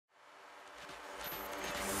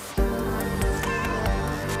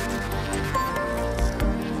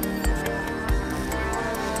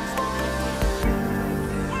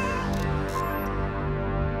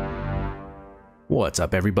What's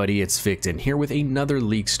up everybody, it's Victon here with another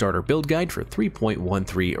League Starter build guide for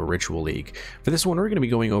 3.13 Ritual League. For this one we're going to be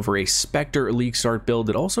going over a Spectre League Start build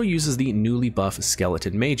that also uses the newly buffed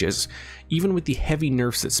Skeleton Mages. Even with the heavy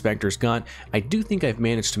nerfs that Spectre's got, I do think I've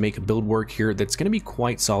managed to make a build work here that's going to be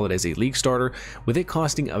quite solid as a League Starter, with it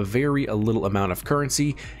costing a little amount of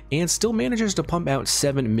currency, and still manages to pump out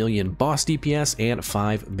 7 million boss DPS and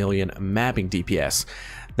 5 million mapping DPS.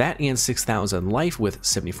 That and 6,000 life with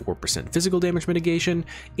 74% physical damage mitigation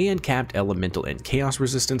and capped elemental and chaos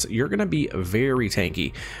resistance. You're going to be very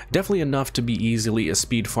tanky. Definitely enough to be easily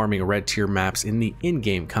speed farming red tier maps in the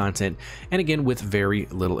in-game content, and again with very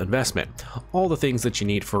little investment. All the things that you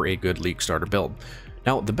need for a good League Starter build.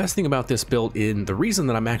 Now, the best thing about this build, and the reason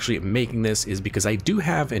that I'm actually making this, is because I do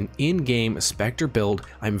have an in-game Spectre build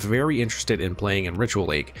I'm very interested in playing in Ritual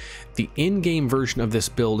League. The in-game version of this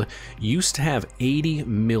build used to have 80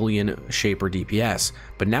 million Shaper DPS,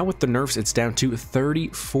 but now with the nerfs it's down to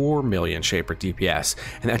 34 million Shaper DPS,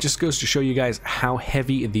 and that just goes to show you guys how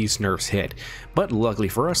heavy these nerfs hit. But luckily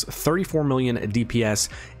for us, 34 million DPS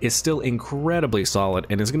is still incredibly solid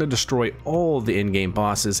and is going to destroy all of the in-game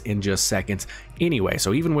bosses in just seconds anyway,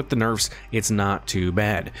 so even with the nerfs, it's not too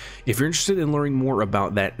bad. If you're interested in learning more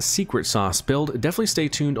about that secret sauce build, definitely stay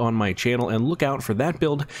tuned on my channel and look out for that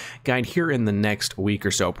build guide here in the next week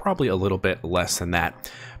or so, probably a little bit less than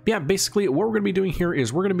that. But yeah, basically what we're going to be doing here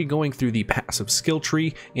is we're going to be going through the passive skill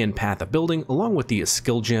tree and path of building, along with the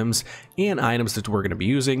skill gems and items that we're going to be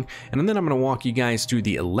using, and then I'm going to walk you guys through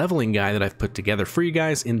the leveling guide that I've put together for you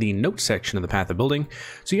guys in the notes section of the path of building,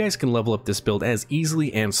 so you guys can level up this build as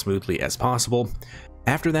easily and smoothly as possible.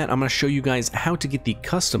 After that, I'm going to show you guys how to get the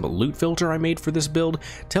custom loot filter I made for this build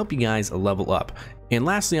to help you guys level up. And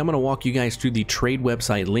lastly, I'm going to walk you guys through the trade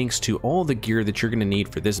website links to all the gear that you're going to need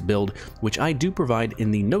for this build, which I do provide in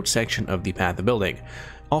the notes section of the path of building.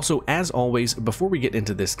 Also, as always, before we get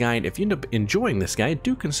into this guide, if you end up enjoying this guide,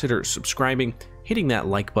 do consider subscribing, hitting that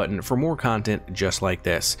like button for more content just like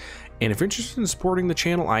this. And if you're interested in supporting the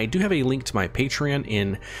channel, I do have a link to my Patreon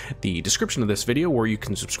in the description of this video where you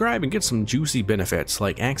can subscribe and get some juicy benefits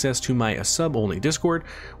like access to my sub-only Discord,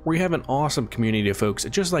 where you have an awesome community of folks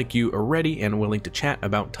just like you are ready and willing to chat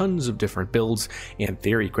about tons of different builds and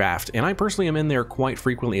theory craft. And I personally am in there quite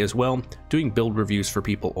frequently as well, doing build reviews for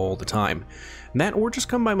people all the time. That, or just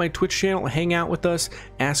come by my Twitch channel, hang out with us,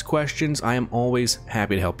 ask questions. I am always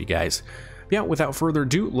happy to help you guys. Yeah, without further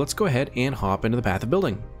ado, let's go ahead and hop into the path of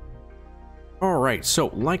building. Alright,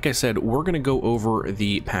 so like I said, we're going to go over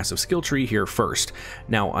the passive skill tree here first.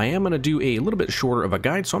 Now, I am going to do a little bit shorter of a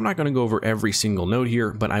guide, so I'm not going to go over every single node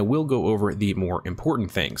here, but I will go over the more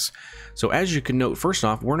important things. So as you can note, first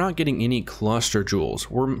off, we're not getting any cluster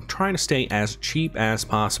jewels. We're trying to stay as cheap as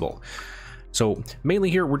possible. So mainly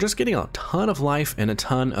here, we're just getting a ton of life and a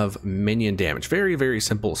ton of minion damage. Very, very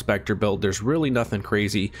simple Spectre build. There's really nothing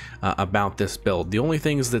crazy about this build. The only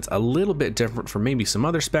things that's a little bit different from maybe some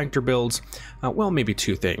other Spectre builds, well, maybe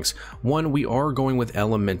two things. One, we are going with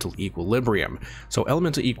Elemental Equilibrium. So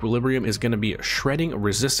Elemental Equilibrium is going to be shredding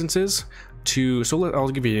resistances to, I'll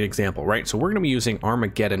give you an example, right? So we're going to be using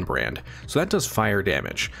Armageddon Brand. So that does fire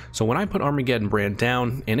damage. So when I put Armageddon Brand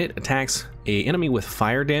down and it attacks an enemy with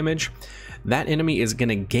fire damage, that enemy is going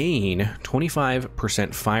to gain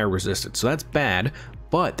 25% fire resistance. So that's bad,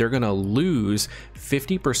 but they're going to lose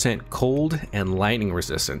 50% cold and lightning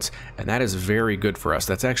resistance, and that is very good for us.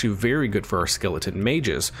 That's actually very good for our skeleton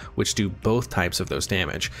mages, which do both types of those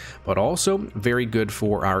damage, but also very good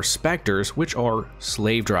for our specters, which are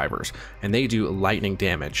slave drivers, and they do lightning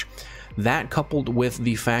damage. That, coupled with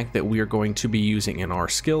the fact that we are going to be using in our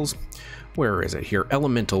skills, where is it here?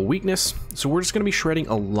 Elemental weakness. So we're just going to be shredding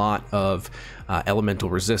a lot of elemental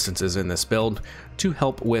resistances in this build to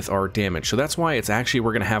help with our damage. So that's why it's actually,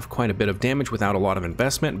 we're going to have quite a bit of damage without a lot of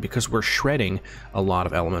investment, because we're shredding a lot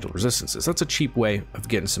of elemental resistances. That's a cheap way of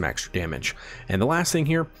getting some extra damage. And the last thing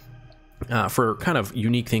here, for kind of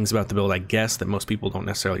unique things about the build, I guess, that most people don't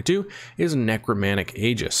necessarily do, is Necromantic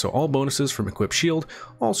Aegis. So all bonuses from Equip Shield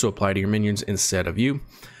also apply to your minions instead of you.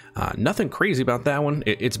 Nothing crazy about that one.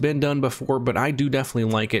 It's been done before, but I do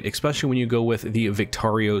definitely like it, especially when you go with the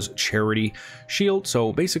Victario's Charity Shield.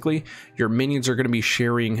 So basically, your minions are going to be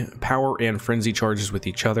sharing power and frenzy charges with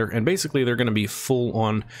each other, and basically they're going to be full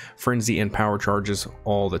on frenzy and power charges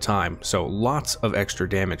all the time. So lots of extra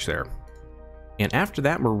damage there. And after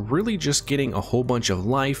that, we're really just getting a whole bunch of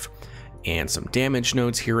life and some damage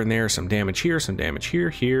nodes here and there, some damage here, some damage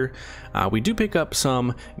here. We do pick up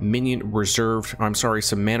some minion reserved,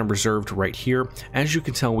 some mana reserved right here. As you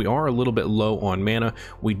can tell, we are a little bit low on mana.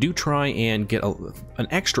 We do try and get an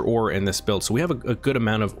extra aura in this build, so we have a good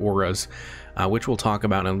amount of auras which we'll talk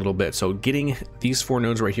about in a little bit. So getting these 4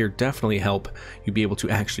 nodes right here definitely help you be able to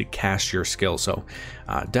actually cast your skill. So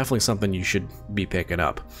definitely something you should be picking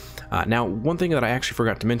up. Now, one thing that I actually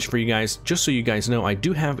forgot to mention for you guys, just so you guys know, I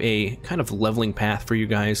do have a kind of leveling path for you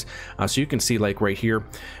guys. So you can see, like right here,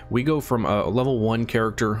 we go from a level 1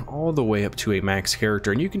 character all the way up to a max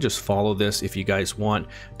character, and you can just follow this if you guys want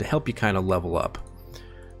to help you kind of level up.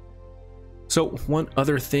 So one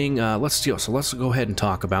other thing, let's go ahead and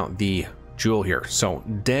talk about the jewel here. So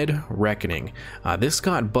Dead Reckoning, this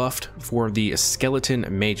got buffed for the skeleton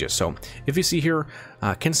mages. So if you see here,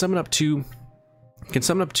 can summon up to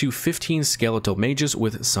 15 skeletal mages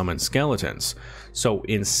with summoned skeletons. So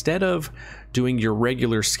instead of doing your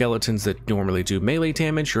regular skeletons that normally do melee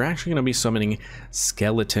damage, you're actually going to be summoning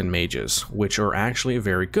skeleton mages, which are actually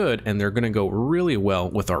very good, and they're going to go really well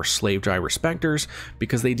with our slave driver specters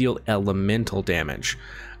because they deal elemental damage.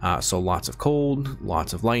 So lots of cold,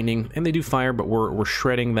 lots of lightning, and they do fire, but we're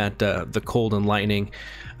shredding that the cold and lightning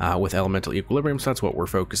with elemental equilibrium, so that's what we're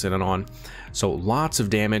focusing on. So lots of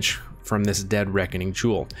damage from this Dead Reckoning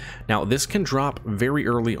jewel. Now this can drop very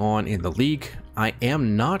early on in the league. I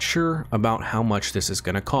am not sure about how much this is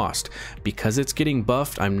going to cost because it's getting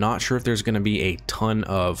buffed. I'm not sure if there's going to be a ton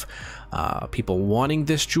of people wanting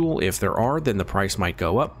this jewel. If there are, then the price might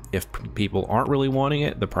go up. If people aren't really wanting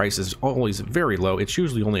it, the price is always very low. It's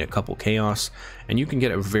usually only a couple chaos, and you can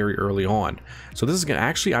get it very early on. So this is going to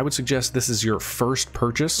actually, I would suggest this is your first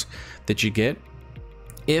purchase that you get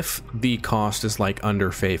if the cost is like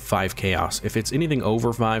under 5 chaos. If it's anything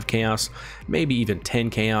over 5 chaos, maybe even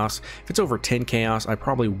 10 chaos. If it's over 10 chaos, I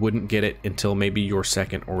probably wouldn't get it until maybe your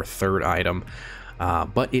second or third item.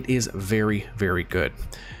 But it is very, very good.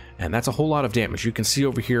 And that's a whole lot of damage. You can see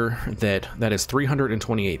over here that is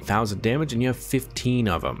 328,000 damage, and you have 15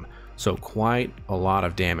 of them. So quite a lot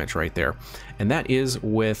of damage right there. And that is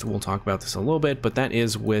with, we'll talk about this in a little bit, but that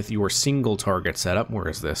is with your single target setup. Where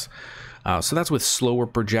is this? So that's with slower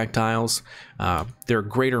projectiles. They're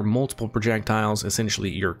greater multiple projectiles.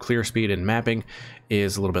 Essentially, your clear speed and mapping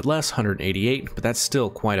is a little bit less, 188, but that's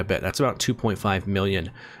still quite a bit. That's about 2.5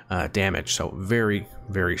 million damage. So very,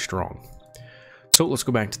 very strong. So let's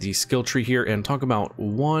go back to the skill tree here and talk about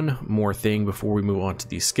one more thing before we move on to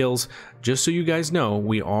these skills. Just so you guys know,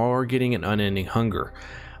 we are getting an Unending Hunger.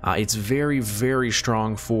 It's very, very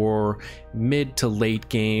strong for mid to late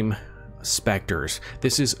game Spectres.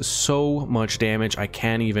 This is so much damage. I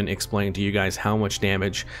can't even explain to you guys how much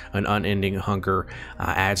damage an Unending Hunger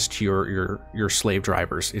adds to your slave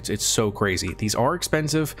drivers. It's so crazy. These are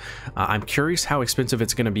expensive. I'm curious how expensive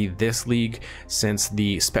it's going to be this league since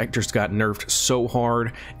the Spectres got nerfed so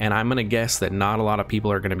hard, and I'm going to guess that not a lot of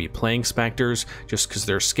people are going to be playing Spectres just because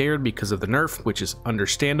they're scared because of the nerf, which is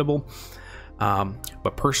understandable.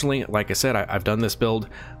 But personally, like I said, I've done this build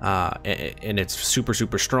and it's super,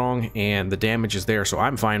 super strong, and the damage is there, so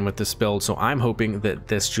I'm fine with this build. So I'm hoping that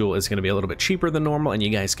this jewel is going to be a little bit cheaper than normal, and you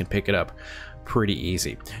guys can pick it up pretty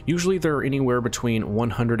easy. Usually they're anywhere between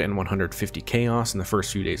 100 and 150 chaos in the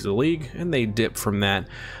first few days of the league, and they dip from that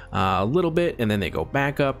a little bit, and then they go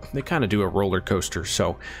back up. They kind of do a roller coaster.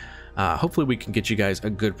 So hopefully we can get you guys a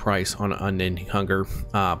good price on Unending Hunger.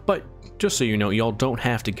 But just so you know, y'all don't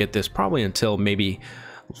have to get this probably until maybe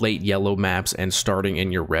late yellow maps and starting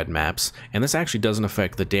in your red maps. And this actually doesn't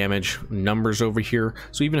affect the damage numbers over here.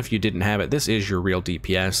 So even if you didn't have it, this is your real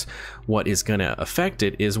DPS. What is going to affect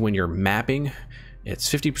it is when you're mapping, it's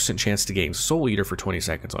 50% chance to gain Soul Eater for 20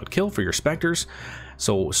 seconds on kill for your Spectres.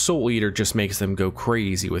 So Soul Eater just makes them go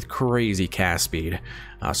crazy with crazy cast speed.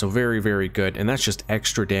 So very, very good. And that's just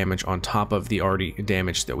extra damage on top of the already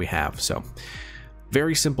damage that we have. So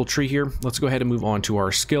very simple tree here. Let's go ahead and move on to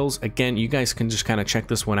our skills. Again, you guys can just kind of check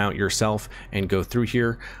this one out yourself and go through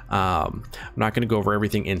here. I'm not going to go over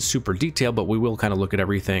everything in super detail, but we will kind of look at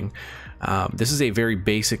everything. This is a very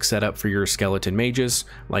basic setup for your skeleton mages.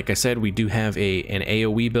 Like I said, we do have an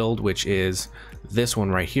AoE build, which is this one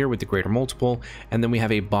right here with the greater multiple, and then we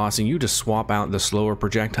have a boss, and you just swap out the slower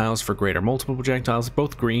projectiles for greater multiple projectiles,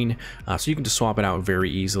 both green, so you can just swap it out very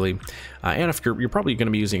easily. And if you're probably going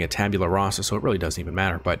to be using a tabula rasa, so it really doesn't even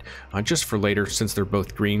matter, but just for later, since they're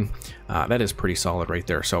both green, that is pretty solid right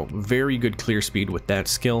there. So very good clear speed with that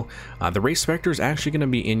skill. The Wraith Spectre is actually going to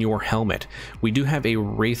be in your helmet. We do have a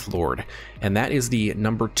Wraith Lord, and that is the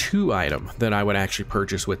number 2 item that I would actually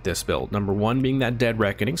purchase with this build. Number 1 being that Dead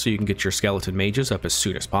Reckoning, so you can get your skeleton mages up as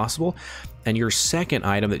soon as possible. And your second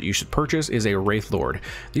item that you should purchase is a Wraith Lord.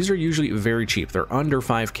 These are usually very cheap. They're under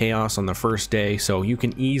 5 chaos on the first day, so you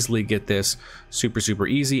can easily get this super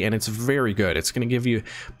easy, and it's very good. It's going to give you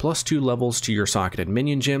 +2 levels to your socketed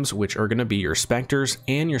minion gems, which are going to be your Spectres,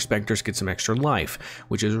 and your Spectres get some extra life,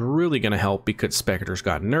 which is really going to help because Spectres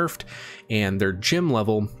got nerfed, and their gem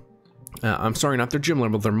level I'm sorry, not their gym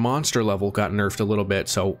level, their monster level got nerfed a little bit.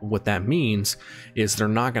 So what that means is they're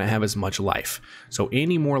not going to have as much life. So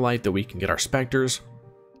any more life that we can get our Spectres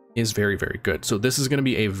is very good. So this is going to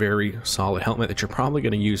be a very solid helmet that you're probably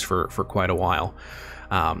going to use for quite a while.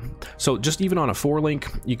 So just even on a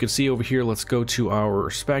 4-link, you can see over here, let's go to our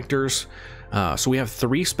Spectres. So we have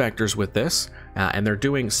 3 Spectres with this, and they're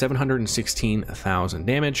doing 716,000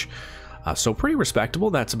 damage. So pretty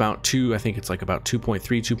respectable. That's about I think it's like about 2.3,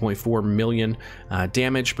 2.4 million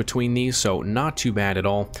damage between these, so not too bad at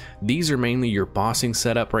all. These are mainly your bossing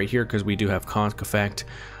setup right here, because we do have conk effect,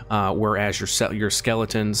 whereas your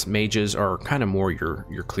skeletons, mages are kind of more your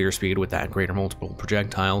clear speed with that greater multiple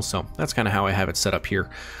projectiles. So that's kind of how I have it set up here.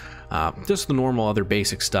 Just the normal other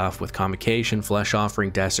basic stuff with convocation, flesh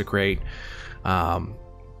offering, desecrate.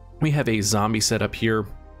 We have a zombie setup here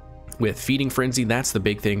with Feeding Frenzy. That's the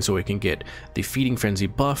big thing, so we can get the Feeding Frenzy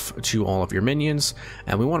buff to all of your minions,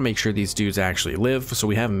 and we want to make sure these dudes actually live, so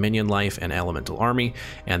we have Minion Life and Elemental Army.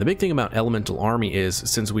 And the big thing about Elemental Army is,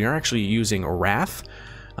 since we are actually using Wrath,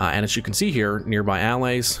 and as you can see here, nearby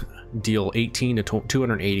allies deal 18 to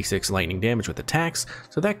 286 lightning damage with attacks,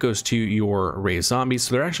 so that goes to your raised zombies,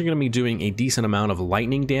 so they're actually going to be doing a decent amount of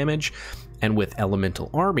lightning damage. And with Elemental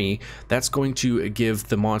Army, that's going to give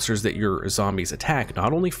the monsters that your zombies attack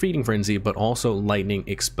not only Feeding Frenzy, but also lightning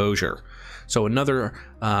exposure. So another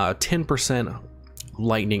 10%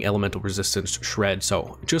 lightning elemental resistance shred,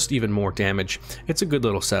 so just even more damage. It's a good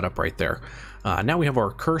little setup right there. Now we have our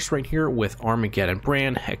curse right here with Armageddon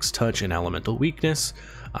Brand, Hex Touch, and Elemental Weakness.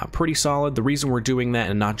 Pretty solid. The reason we're doing that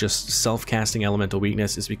and not just self-casting Elemental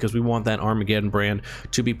Weakness is because we want that Armageddon Brand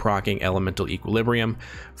to be proccing Elemental Equilibrium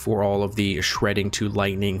for all of the shredding to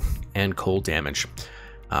lightning and cold damage.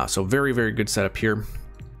 So very good setup here.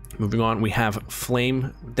 Moving on, we have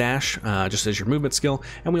Flame Dash, just as your movement skill,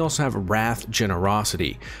 and we also have Wrath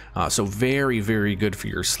Generosity. So very good for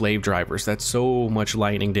your slave drivers. That's so much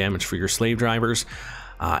lightning damage for your slave drivers.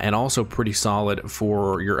 And also pretty solid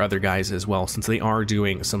for your other guys as well, since they are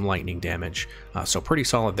doing some lightning damage. So pretty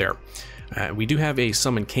solid there. We do have a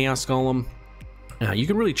Summon Chaos Golem. You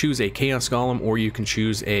can really choose a Chaos Golem, or you can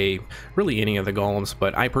choose really any of the golems,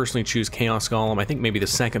 but I personally choose Chaos Golem. I think maybe the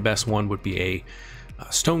second best one would be a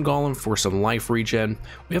Stone Golem for some life regen.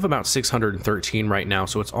 We have about 613 right now,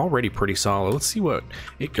 so it's already pretty solid. Let's see what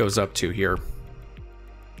it goes up to here.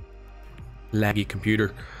 Laggy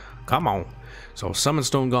computer, come on. So Summon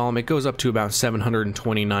Stone Golem, it goes up to about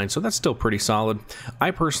 729, so that's still pretty solid. I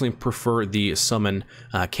personally prefer the Summon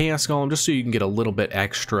Chaos Golem, just so you can get a little bit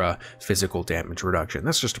extra physical damage reduction.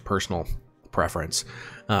 That's just a personal preference.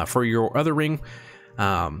 For your other ring,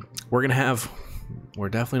 we're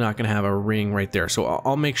definitely not going to have a ring right there, so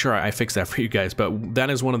I'll make sure I fix that for you guys. But that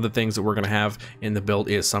is one of the things that we're going to have in the build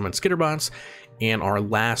is Summon Skitterbots, and our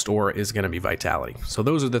last ore is going to be Vitality. So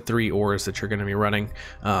those are the 3 ores that you're going to be running.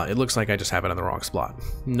 It looks like I just have it in the wrong spot.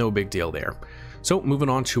 No big deal there. So moving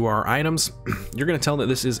on to our items, you're going to tell that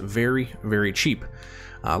this is very cheap.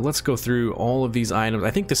 Let's go through all of these items.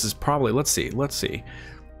 I think this is probably, let's see.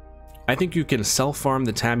 I think you can self-farm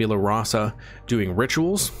the Tabula Rasa doing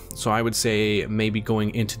rituals, so I would say maybe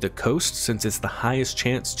going into the coast, since it's the highest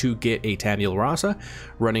chance to get a Tabula Rasa,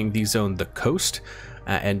 running the zone the coast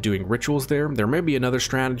and doing rituals there. There may be another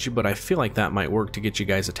strategy, but I feel like that might work to get you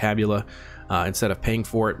guys a Tabula instead of paying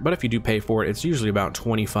for it. But if you do pay for it, it's usually about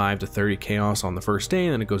 25 to 30 chaos on the first day,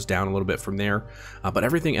 and then it goes down a little bit from there. But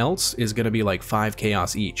everything else is going to be like 5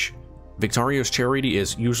 chaos each. Victorio's Charity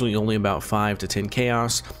is usually only about 5 to 10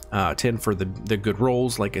 chaos, 10 for the good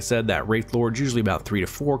rolls. Like I said, that Wraith Lord usually about 3 to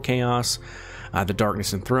 4 chaos. The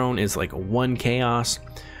Darkness and Throne is like 1 chaos.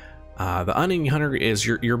 The Unending Hunter is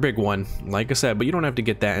your big one, like I said, but you don't have to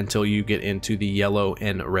get that until you get into the yellow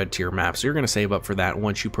and red tier maps. So you're going to save up for that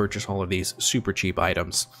once you purchase all of these super cheap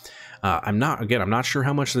items. I'm not sure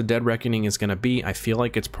how much the Dead Reckoning is going to be. I feel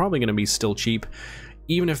like it's probably going to be still cheap.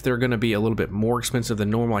 Even if they're going to be a little bit more expensive than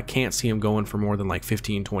normal, I can't see them going for more than like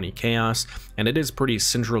 15-20 chaos, and it is pretty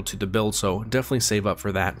central to the build, so definitely save up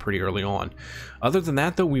for that pretty early on. Other than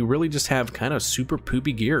that though, we really just have kind of super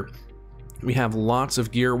poopy gear. We have lots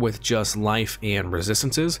of gear with just life and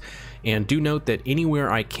resistances, and do note that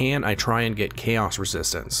anywhere I try and get chaos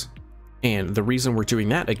resistance. And the reason we're doing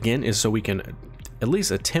that again is so we can at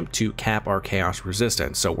least attempt to cap our chaos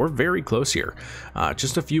resistance. So we're very close here.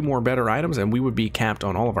 Just a few more better items and we would be capped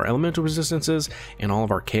on all of our elemental resistances and all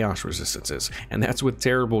of our chaos resistances. And that's with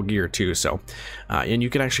terrible gear too. So, and you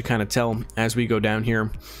can actually kind of tell as we go down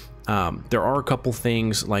here, there are a couple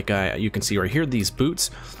things like you can see right here, these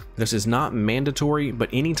boots. This is not mandatory, but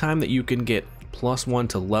anytime that you can get +1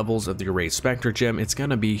 to levels of the Erased Spectre gem, it's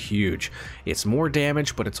gonna be huge. It's more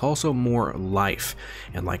damage, but it's also more life.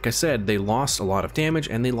 And like I said, they lost a lot of damage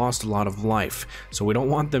and they lost a lot of life. So we don't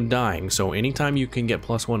want them dying. So anytime you can get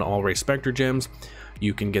 +1 to all Erased Spectre gems,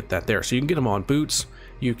 you can get that there. So you can get them on boots,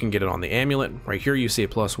 you can get it on the amulet. Right here you see a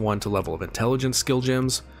 +1 to level of intelligence skill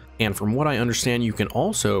gems. And from what I understand, you can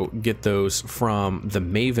also get those from the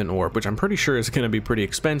Maven Orb, which I'm pretty sure is going to be pretty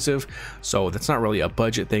expensive. So that's not really a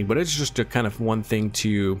budget thing, but it's just a kind of one thing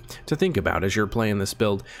to think about as you're playing this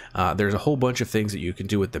build. There's a whole bunch of things that you can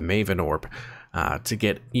do with the Maven Orb to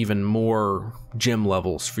get even more gem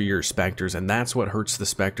levels for your Spectres. And that's what hurts the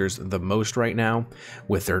Spectres the most right now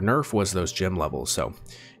with their nerf, was those gem levels. So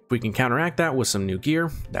we can counteract that with some new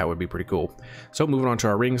gear, that would be pretty cool. So moving on to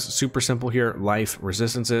our rings, super simple here, life,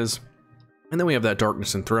 resistances, and then we have that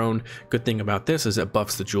darkness and throne. Good thing about this is it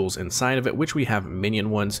buffs the jewels inside of it, which we have minion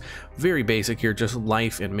ones. Very basic here, just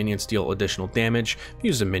life and minions deal additional damage.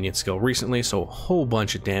 Used a minion skill recently, so a whole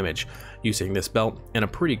bunch of damage using this belt and a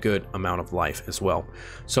pretty good amount of life as well.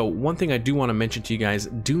 So one thing I do want to mention to you guys,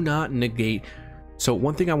 do not negate. So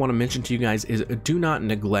one thing I want to mention to you guys is do not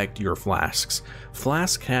neglect your flasks.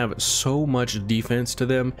 Flasks have so much defense to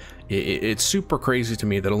them. It's super crazy to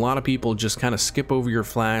me that a lot of people just kind of skip over your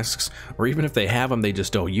flasks, or even if they have them, they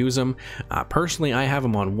just don't use them. Personally, I have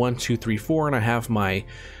them on 1, 2, 3, 4, and I have my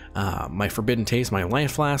Forbidden Taste, my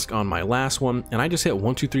life flask on my last one, and I just hit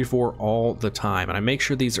 1, 2, 3, 4 all the time, and I make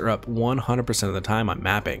sure these are up 100% of the time I'm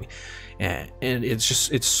mapping. And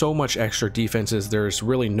it's so much extra defenses. There's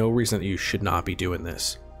really no reason that you should not be doing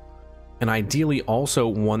this. And ideally also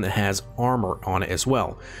one that has armor on it as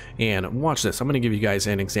well. And watch this, I'm going to give you guys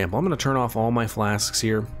an example. I'm going to turn off all my flasks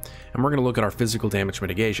here, and we're going to look at our physical damage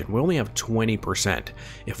mitigation. We only have 20%.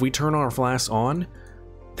 If we turn our flasks on,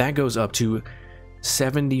 that goes up to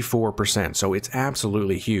 74%, so it's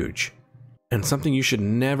absolutely huge. And something you should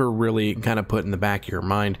never really kind of put in the back of your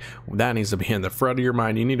mind. That needs to be in the front of your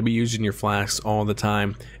mind. You need to be using your flasks all the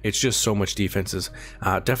time. It's just so much defenses.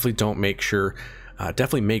 Definitely make sure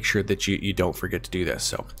that you don't forget to do this.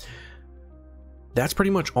 So that's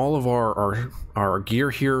pretty much all of our gear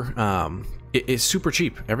here. It is super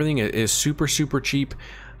cheap. Everything is super cheap.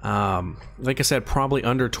 Like I said, probably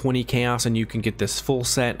under 20 chaos and you can get this full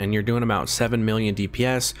set, and you're doing about 7 million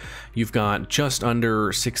DPS. You've got just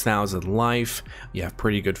under 6,000 life. You have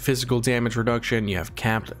pretty good physical damage reduction. You have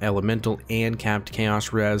capped elemental and capped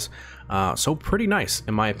chaos res. So pretty nice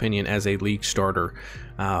in my opinion as a league starter.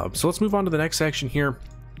 So let's move on to the next section here.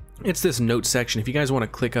 It's this note section. If you guys want to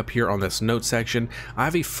click up here on this note section, I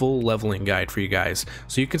have a full leveling guide for you guys,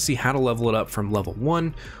 so you can see how to level it up from level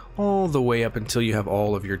 1 all the way up until you have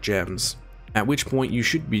all of your gems, at which point you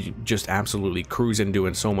should be just absolutely cruising,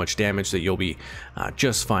 doing so much damage that you'll be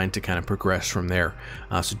just fine to kind of progress from there.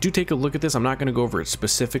 So do take a look at this. I'm not going to go over it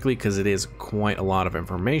specifically because it is quite a lot of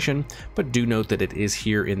information, but do note that it is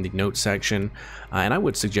here in the note section, and I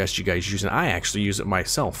would suggest you guys use it. I actually use it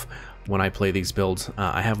myself when I play these builds.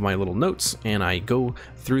 I have my little notes and I go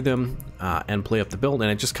through them and play up the build,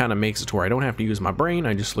 and it just kind of makes it to where I don't have to use my brain.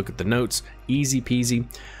 I just look at the notes, easy peasy.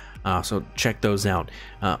 So check those out.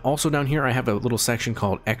 Also down here I have a little section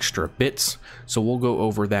called extra bits, so we'll go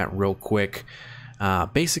over that real quick.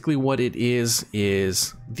 Basically what it is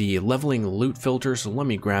the leveling loot filter, so let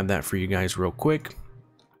me grab that for you guys real quick.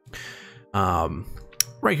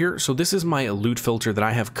 Right here, so this is my loot filter that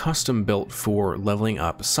I have custom built for leveling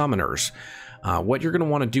up summoners. What you're going to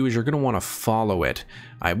want to do is you're going to want to follow it.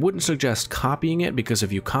 I wouldn't suggest copying it, because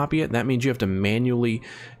if you copy it, that means you have to manually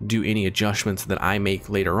do any adjustments that I make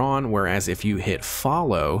later on, whereas if you hit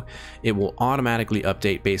follow, it will automatically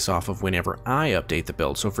update based off of whenever I update the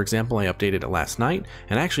build. So for example, I updated it last night,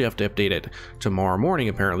 and I actually have to update it tomorrow morning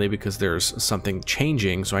apparently, because there's something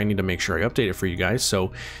changing, so I need to make sure I update it for you guys.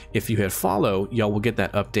 So if you hit follow, y'all will get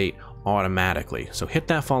that update automatically. So hit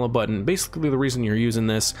that follow button. Basically the reason you're using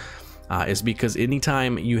this is because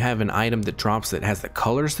anytime you have an item that drops that has the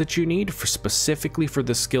colors that you need specifically for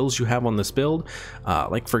the skills you have on this build,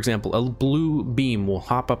 like for example, a blue beam will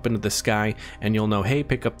hop up into the sky and you'll know, hey,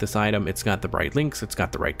 pick up this item, it's got the right links, it's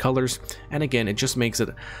got the right colors, and again, it just makes it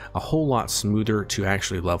a whole lot smoother to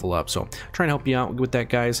actually level up. So trying to help you out with that,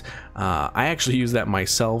 guys. I actually use that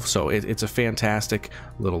myself, so it's a fantastic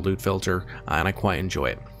little loot filter, and I quite enjoy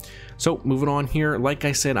it. So moving on here, like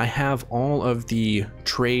I said, I have all of the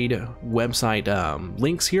trade website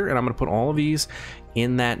links here, and I'm going to put all of these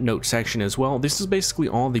in that note section as well. This is basically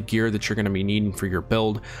all the gear that you're going to be needing for your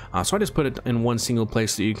build. So I just put it in one single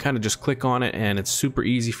place so you can kind of just click on it, and it's super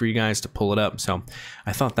easy for you guys to pull it up. So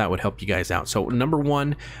I thought that would help you guys out. So number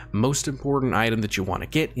one, most important item that you want to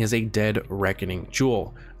get is a Dead Reckoning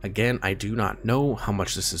Jewel. Again, I do not know how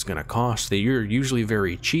much this is going to cost. They are usually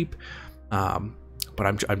very cheap.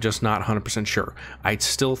 But I'm just not 100% sure. I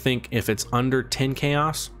still think if it's under 10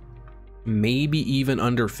 chaos, maybe even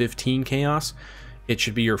under 15 chaos, it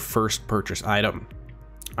should be your first purchase item.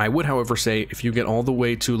 I would, however, say if you get all the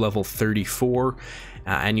way to level 34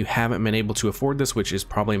 and you haven't been able to afford this, which is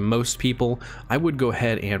probably most people, I would go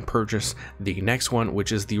ahead and purchase the next one,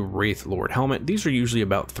 which is the Wraith Lord helmet. These are usually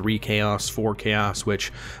about 3 chaos, 4 chaos,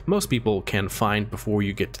 which most people can find before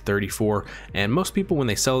you get to 34. And most people, when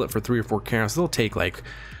they sell it for 3 or 4 chaos, they'll take like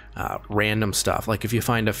random stuff. Like if you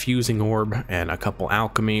find a fusing orb and a couple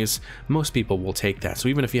alchemies, most people will take that. So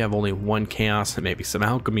even if you have only 1 chaos and maybe some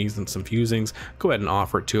alchemies and some fusings, go ahead and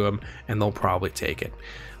offer it to them and they'll probably take it.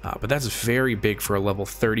 But that's very big for a level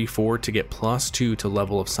 34 to get +2 to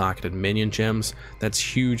level of socketed minion gems. That's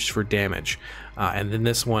huge for damage. And then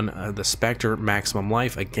this one, the Spectre maximum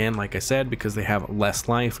life, again, like I said, because they have less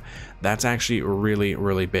life, that's actually really,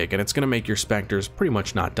 really big. And it's going to make your Spectres pretty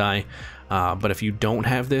much not die. But if you don't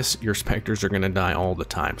have this, your Spectres are going to die all the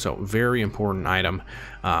time. So very important item.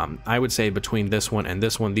 I would say between this one and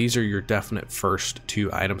this one, these are your definite first 2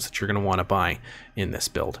 items that you're going to want to buy in this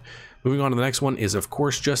build. Moving on to the next one is, of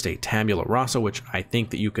course, just a Tabula Rasa, which I think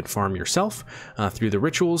that you could farm yourself through the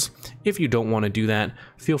rituals. If you don't want to do that,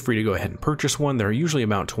 feel free to go ahead and purchase one. They're usually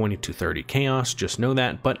about 20 to 30 chaos, just know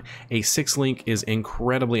that. But a 6 link is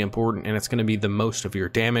incredibly important, and it's going to be the most of your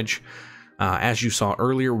damage. As you saw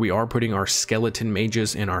earlier, we are putting our skeleton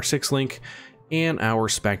mages in our 6 link and our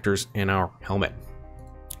specters in our helmet.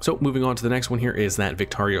 So moving on to the next one here is that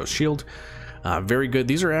Victario's shield. Very good.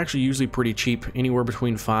 These are actually usually pretty cheap, anywhere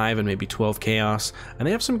between 5 and maybe 12 chaos, and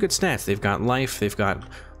they have some good stats. They've got life, they've got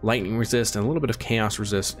lightning resist, and a little bit of chaos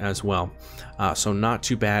resist as well. So not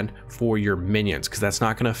too bad for your minions, because that's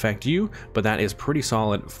not going to affect you, but that is pretty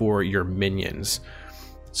solid for your minions.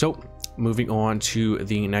 So moving on to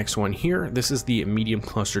the next one here, this is the medium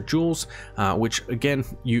cluster jewels, which again,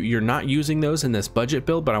 you're not using those in this budget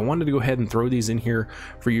build, but I wanted to go ahead and throw these in here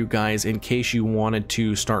for you guys in case you wanted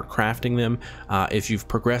to start crafting them. If you've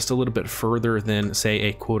progressed a little bit further than, say,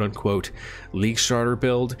 a quote-unquote league starter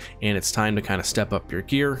build, and it's time to kind of step up your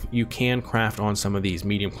gear, you can craft on some of these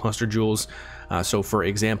medium cluster jewels. So for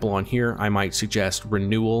example, on here, I might suggest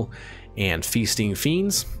Renewal and Feasting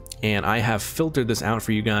Fiends. And I have filtered this out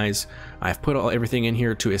for you guys. I've put everything in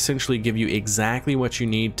here to essentially give you exactly what you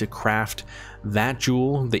need to craft that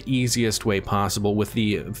jewel the easiest way possible with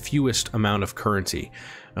the fewest amount of currency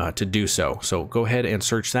to do so. So go ahead and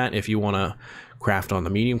search that if you want to craft on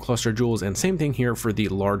the medium cluster jewels, and same thing here for the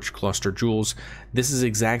large cluster jewels. This is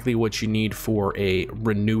exactly what you need for a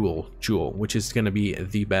renewal jewel, which is going to be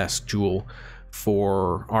the best jewel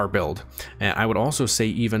for our build. And I would also say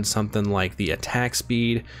even something like the attack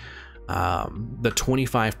speed, the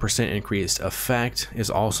 25% increased effect is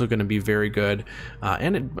also going to be very good,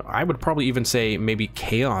 and I would probably even say maybe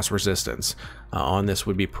chaos resistance on this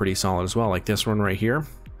would be pretty solid as well. Like this one right here,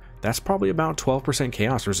 that's probably about 12%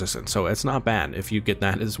 chaos resistance, so it's not bad if you get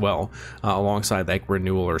that as well alongside like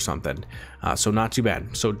renewal or something. So not too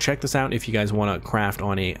bad. So check this out if you guys want to craft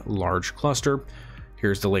on a large cluster.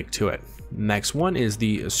 Here's the link to it. Next one is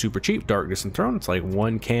the super cheap Darkness Enthroned. It's like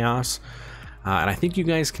 1 chaos. And I think you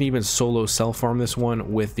guys can even solo self-farm this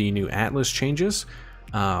one with the new Atlas changes,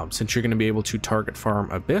 since you're going to be able to target farm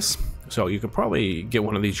Abyss. So you could probably get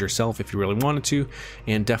one of these yourself if you really wanted to,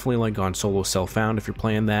 and definitely like on solo self-found if you're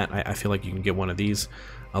playing that. I feel like you can get one of these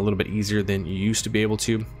a little bit easier than you used to be able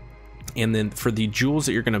to. And then for the jewels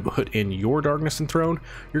that you're going to put in your Darkness Enthroned,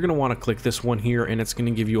 you're going to want to click this one here, and it's going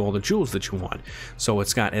to give you all the jewels that you want. So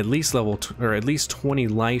it's got at least at least 20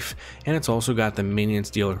 life, and it's also got the minions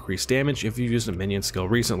deal increased damage if you've used a minion skill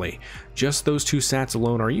recently. Just those 2 stats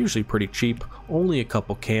alone are usually pretty cheap, only a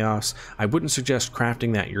couple chaos. I wouldn't suggest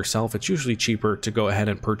crafting that yourself. It's usually cheaper to go ahead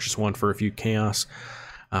and purchase one for a few chaos.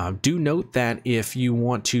 Do note that if you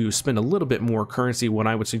want to spend a little bit more currency, what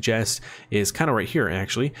I would suggest is kind of right here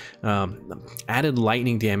actually. Added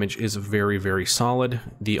lightning damage is very, very solid.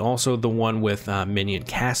 Also the one with minion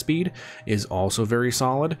cast speed is also very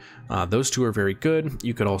solid. Those two are very good.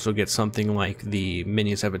 You could also get something like the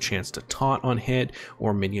minions have a chance to taunt on hit,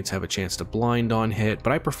 or minions have a chance to blind on hit,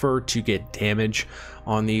 but I prefer to get damage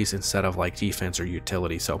on these instead of like defense or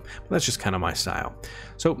utility, so that's just kind of my style.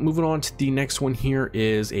 So moving on to the next one here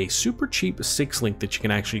is a super cheap 6 link that you can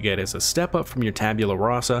actually get as a step up from your tabula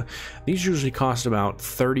rasa. These usually cost about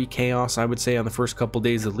 30 chaos, I would say, on the first couple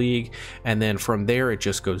days of League, and then from there it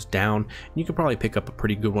just goes down. You can probably pick up a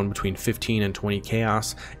pretty good one between 15 and 20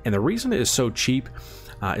 chaos, and the reason it is so cheap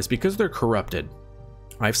is because they're corrupted.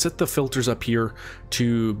 I've set the filters up here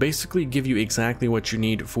to basically give you exactly what you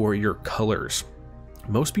need for your colors.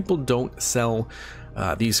 Most people don't sell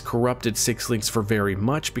these corrupted 6 links for very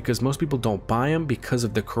much because most people don't buy them because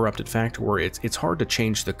of the corrupted factor where it's hard to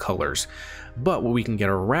change the colors. But what we can get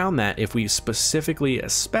around that if we specifically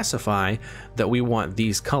specify that we want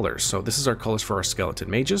these colors. So this is our colors for our skeleton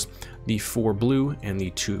mages, the 4 blue and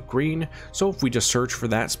the 2 green. So if we just search for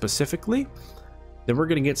that specifically, then we're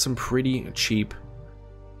going to get some pretty cheap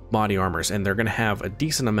body armors, and they're going to have a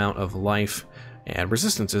decent amount of life and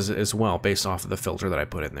resistances as well based off of the filter that I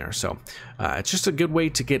put in there. So it's just a good way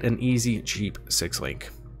to get an easy, cheap 6 link.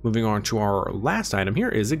 Moving on to our last item here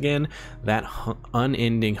is again that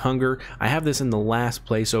unending hunger. I have this in the last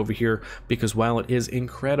place over here because while it is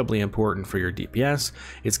incredibly important for your DPS,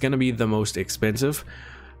 it's going to be the most expensive.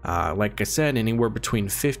 Like I said, anywhere between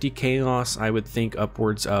 50 chaos, I would think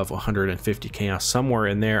upwards of 150 chaos, somewhere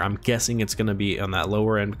in there. I'm guessing it's going to be on that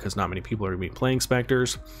lower end because not many people are going to be playing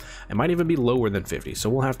Spectres. It might even be lower than 50, so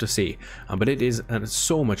we'll have to see. But it is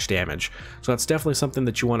so much damage. So that's definitely something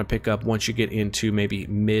that you want to pick up once you get into maybe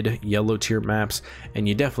mid-yellow tier maps, and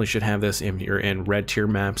you definitely should have this if you're in red tier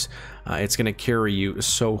maps. It's going to carry you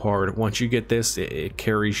so hard. Once you get this, it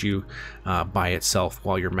carries you by itself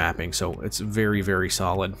while you're mapping, so it's very, very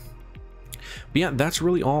solid. But yeah, that's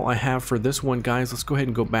really all I have for this one, guys. Let's go ahead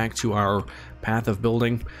and go back to our path of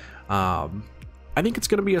building. I think it's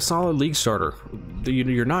going to be a solid League starter.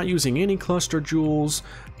 You're not using any cluster jewels.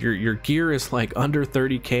 Your gear is like under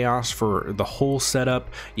 30 chaos for the whole setup.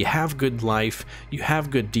 You have good life. You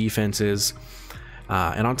have good defenses.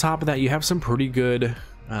 And on top of that, you have some pretty good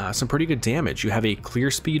damage. You have a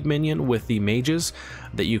clear speed minion with the mages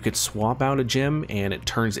that you could swap out a gem and it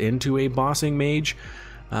turns into a bossing mage,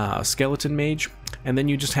 skeleton mage. And then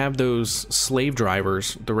you just have those slave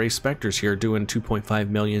drivers, the race Spectres here, doing 2.5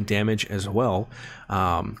 million damage as well.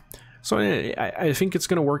 So I think it's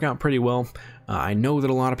going to work out pretty well. I know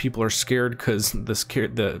that a lot of people are scared because the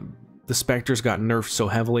Spectres got nerfed so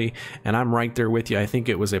heavily, and I'm right there with you. I think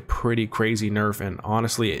it was a pretty crazy nerf, and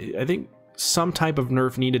honestly, I think some type of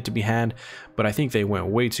nerf needed to be had, but I think they went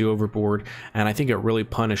way too overboard, and I think it really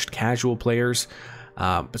punished casual players.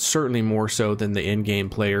 But certainly more so than the in-game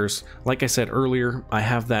players. Like I said earlier, I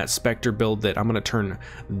have that Spectre build that I'm going to turn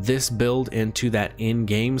this build into that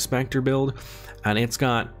in-game Spectre build, and it's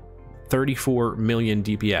got 34 million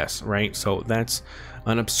DPS, right? So that's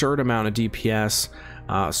an absurd amount of DPS.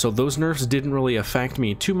 So those nerfs didn't really affect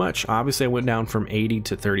me too much. Obviously I went down from 80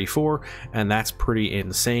 to 34, and that's pretty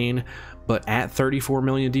insane. But at 34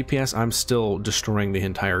 million DPS, I'm still destroying the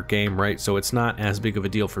entire game, right? So it's not as big of a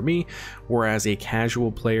deal for me. Whereas a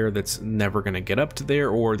casual player that's never going to get up to there,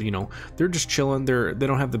 or, you know, they're just chilling, they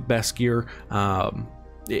don't have the best gear,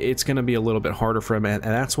 it's going to be a little bit harder for them. And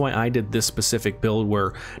that's why I did this specific build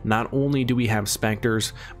where not only do we have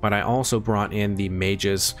Spectres, but I also brought in the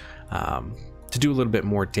mages, to do a little bit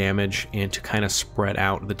more damage and to kind of spread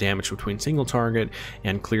out the damage between single target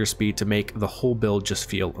and clear speed to make the whole build just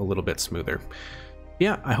feel a little bit smoother.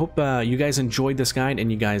 Yeah, I hope you guys enjoyed this guide and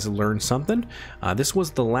you guys learned something. This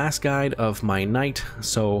was the last guide of my night,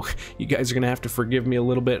 so you guys are gonna have to forgive me a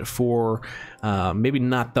little bit for maybe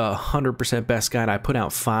not the 100% best guide. I put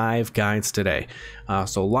out 5 guides today,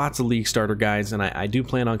 so lots of League starter guides, and I do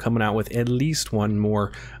plan on coming out with at least one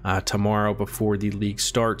more tomorrow before the League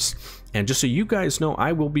starts. And just so you guys know,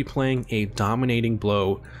 I will be playing a Dominating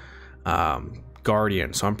Blow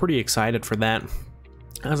Guardian, so I'm pretty excited for that.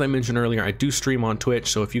 As I mentioned earlier, I do stream on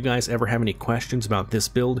Twitch, so if you guys ever have any questions about this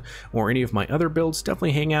build or any of my other builds,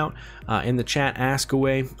 definitely hang out in the chat, ask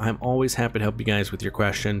away. I'm always happy to help you guys with your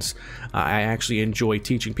questions. I actually enjoy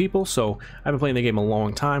teaching people, so I've been playing the game a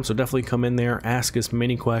long time, so definitely come in there, ask as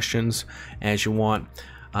many questions as you want.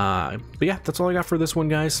 But yeah, that's all I got for this one,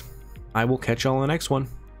 guys. I will catch y'all in the next one.